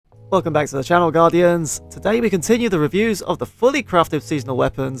Welcome back to the channel, Guardians. Today we continue the reviews of the fully crafted seasonal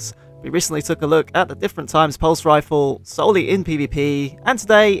weapons. We recently took a look at the different times pulse rifle solely in PvP, and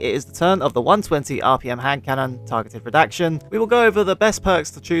today it is the turn of the 120 RPM hand cannon targeted redaction. We will go over the best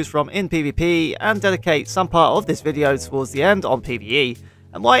perks to choose from in PvP and dedicate some part of this video towards the end on PvE,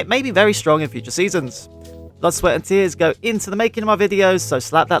 and why it may be very strong in future seasons. Blood, sweat and tears go into the making of my videos, so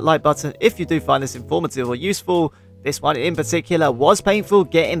slap that like button if you do find this informative or useful. This one in particular was painful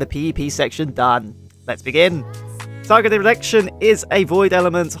getting the PvP section done. Let's begin. Targeted Redaction is a void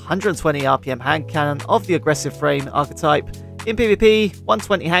element 120 RPM hand cannon of the aggressive frame archetype. In PvP,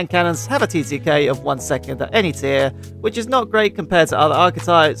 120 hand cannons have a TTK of 1 second at any tier, which is not great compared to other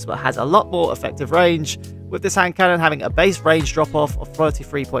archetypes, but has a lot more effective range, with this hand cannon having a base range drop off of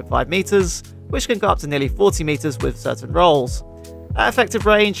 33.5 meters, which can go up to nearly 40 meters with certain rolls. At effective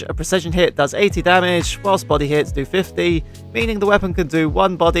range, a precision hit does 80 damage, whilst body hits do 50, meaning the weapon can do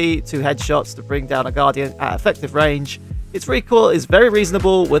 1 body, 2 headshots to bring down a guardian at effective range. Its recoil is very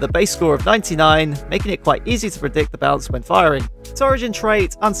reasonable with a base score of 99, making it quite easy to predict the bounce when firing. Its origin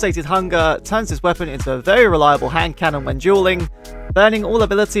trait, Unsated Hunger, turns this weapon into a very reliable hand cannon when dueling. Burning all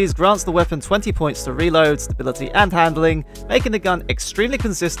abilities grants the weapon 20 points to reload, stability and handling, making the gun extremely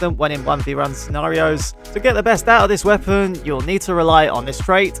consistent when in 1v1 scenarios. To get the best out of this weapon, you'll need to rely on this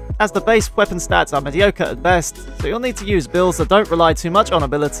trait, as the base weapon stats are mediocre at best, so you'll need to use builds that don't rely too much on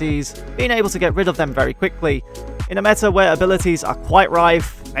abilities, being able to get rid of them very quickly. In a meta where abilities are quite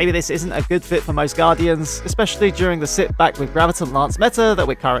rife, maybe this isn't a good fit for most Guardians, especially during the sit back with Graviton Lance meta that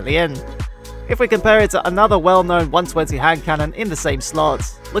we're currently in. If we compare it to another well-known 120 hand cannon in the same slot,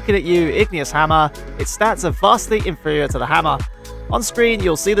 looking at you, Igneous Hammer, its stats are vastly inferior to the hammer. On screen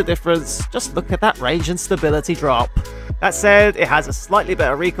you'll see the difference, just look at that range and stability drop. That said, it has a slightly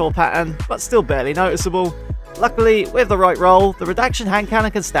better recoil pattern, but still barely noticeable. Luckily, with the right roll, the Redaction hand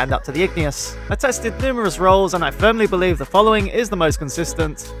cannon can stand up to the Igneous. I tested numerous rolls and I firmly believe the following is the most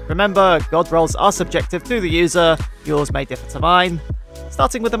consistent. Remember, God rolls are subjective to the user, yours may differ to mine.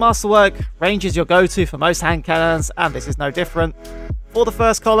 Starting with the masterwork, range is your go-to for most hand cannons, and this is no different. For the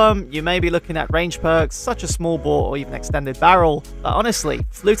first column, you may be looking at range perks such as small bore or even extended barrel, but honestly,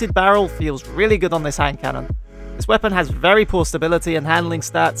 fluted barrel feels really good on this hand cannon. This weapon has very poor stability and handling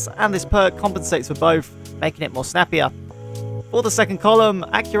stats, and this perk compensates for both, making it more snappier. For the second column,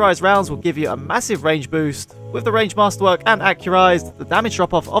 accurized rounds will give you a massive range boost. With the range masterwork and accurized, the damage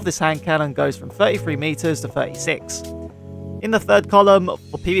drop-off of this hand cannon goes from 33 meters to 36. In the third column,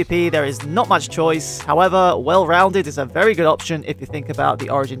 for PvP there is not much choice, however, well-rounded is a very good option if you think about the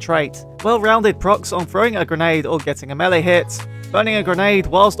origin trait. Well-rounded procs on throwing a grenade or getting a melee hit. Burning a grenade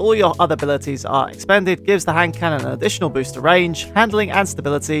whilst all your other abilities are expended gives the hand cannon an additional boost to range, handling and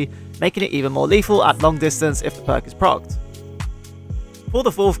stability, making it even more lethal at long distance if the perk is procced. For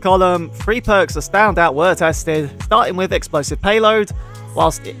the fourth column, 3 perks of standout were tested, starting with explosive payload.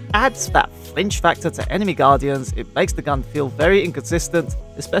 Whilst it adds that flinch factor to enemy guardians, it makes the gun feel very inconsistent,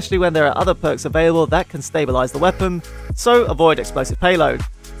 especially when there are other perks available that can stabilize the weapon, so avoid explosive payload.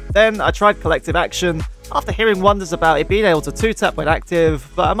 Then I tried collective action, after hearing wonders about it being able to 2-tap when active,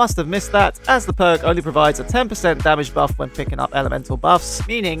 but I must have missed that, as the perk only provides a 10% damage buff when picking up elemental buffs,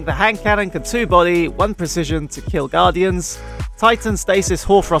 meaning the hand cannon can 2-body, 1 precision to kill guardians. Titan Stasis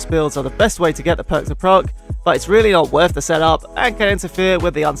Hoarfrost builds are the best way to get the perk to proc, but it's really not worth the setup and can interfere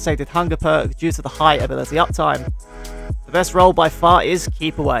with the Unsated Hunger perk due to the high ability uptime. The best roll by far is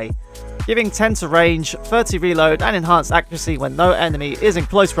Keep Away. Giving 10 to range, 30 reload and enhanced accuracy when no enemy is in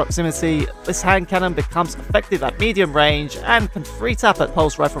close proximity, this hand cannon becomes effective at medium range and can 3-tap at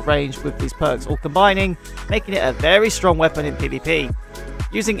pulse rifle range with these perks all combining, making it a very strong weapon in PvP.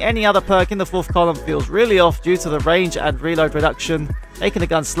 Using any other perk in the fourth column feels really off due to the range and reload reduction, making the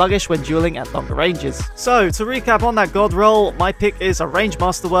gun sluggish when dueling at longer ranges. So, to recap on that God roll, my pick is a range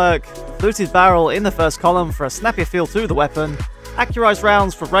masterwork, fluted barrel in the first column for a snappier feel to the weapon, accurized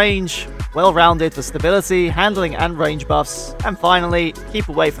rounds for range, well-rounded for stability, handling and range buffs, and finally, Keep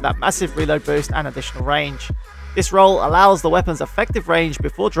Away for that massive reload boost and additional range. This roll allows the weapon's effective range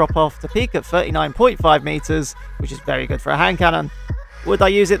before drop-off to peak at 39.5 meters, which is very good for a hand cannon. Would I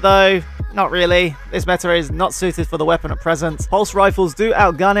use it though? Not really. This meta is not suited for the weapon at present. Pulse rifles do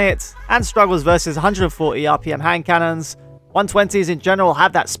outgun it, and struggles versus 140 RPM hand cannons. 120s in general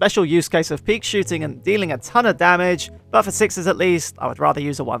have that special use case of peak shooting and dealing a ton of damage, but for 6s at least, I would rather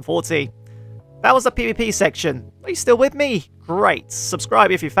use a 140. That was the PvP section. Are you still with me? Great.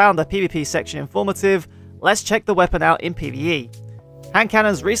 Subscribe if you found the PvP section informative. Let's check the weapon out in PvE. Hand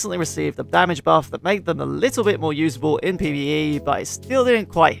cannons recently received a damage buff that made them a little bit more usable in PvE, but it still didn't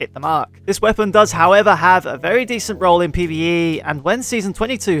quite hit the mark. This weapon does, however, have a very decent role in PvE, and when Season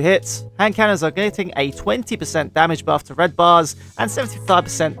 22 hits, hand cannons are getting a 20% damage buff to red bars and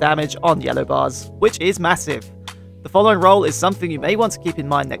 75% damage on yellow bars, which is massive. The following role is something you may want to keep in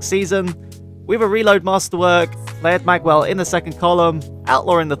mind next season. With a reload masterwork, flared magwell in the second column,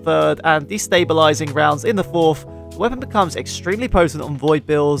 outlaw in the third, and destabilizing rounds in the fourth, the weapon becomes extremely potent on void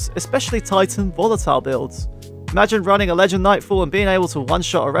builds, especially Titan Volatile builds. Imagine running a Legend Nightfall and being able to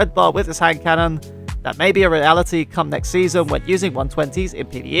one-shot a red bar with this hand cannon. That may be a reality come next season when using 120s in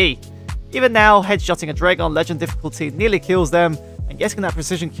PvE. Even now, headshotting a Dreg on Legend difficulty nearly kills them, and getting that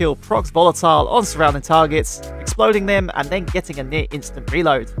precision kill procs Volatile on surrounding targets, exploding them, and then getting a near instant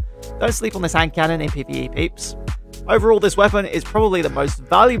reload. Don't sleep on this hand cannon in PvE, peeps. Overall, this weapon is probably the most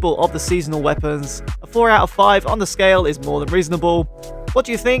valuable of the seasonal weapons. A 4 out of 5 on the scale is more than reasonable. What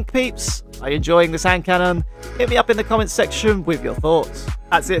do you think, peeps? Are you enjoying this hand cannon? Hit me up in the comments section with your thoughts.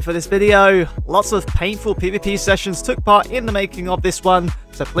 That's it for this video. Lots of painful PvP sessions took part in the making of this one,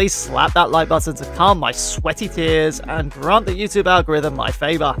 so please slap that like button to calm my sweaty tears and grant the YouTube algorithm my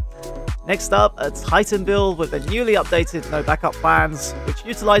favour. Next up, a Titan build with the newly updated no backup plans, which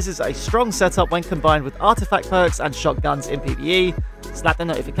utilises a strong setup when combined with artifact perks and shotguns in PvE. Slap the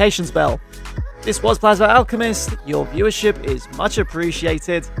notifications bell. This was Plasma Alchemist. Your viewership is much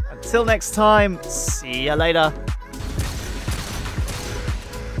appreciated. Until next time, see ya later.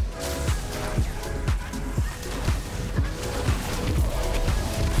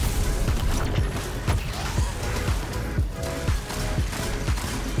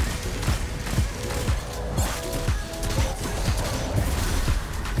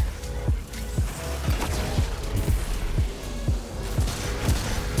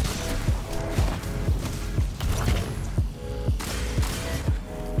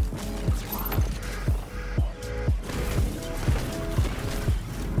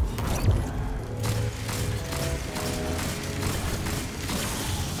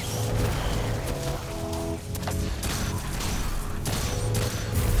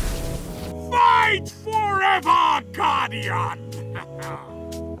 Fight forever, Guardian!